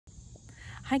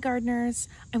Hi gardeners,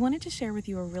 I wanted to share with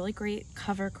you a really great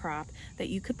cover crop that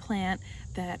you could plant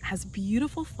that has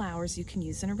beautiful flowers you can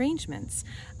use in arrangements.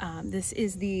 This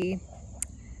is the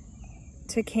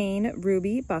Takane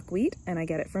Ruby Buckwheat, and I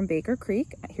get it from Baker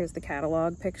Creek. Here's the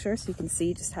catalog picture so you can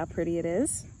see just how pretty it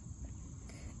is.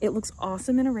 It looks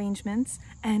awesome in arrangements,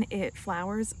 and it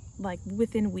flowers like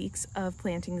within weeks of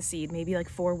planting the seed, maybe like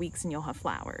 4 weeks and you'll have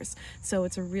flowers. So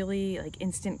it's a really like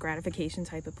instant gratification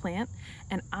type of plant.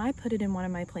 And I put it in one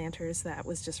of my planters that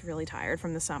was just really tired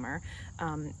from the summer.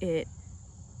 It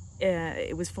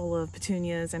was full of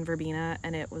petunias and verbena,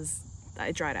 and it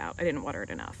dried out. I didn't water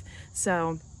it enough.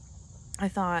 So I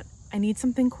thought, I need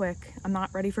something quick. I'm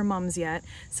not ready for mums yet.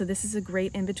 So this is a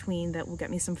great in-between that will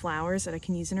get me some flowers that I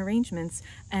can use in arrangements,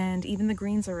 and even the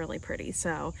greens are really pretty.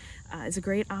 So it's a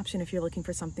great option if you're looking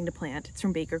for something to plant. It's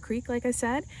from Baker Creek, like I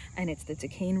said, and it's the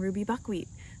Takane Ruby Buckwheat.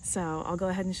 So I'll go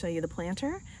ahead and show you the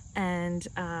planter, and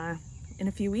in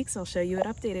a few weeks I'll show you it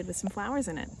updated with some flowers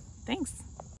in it. Thanks.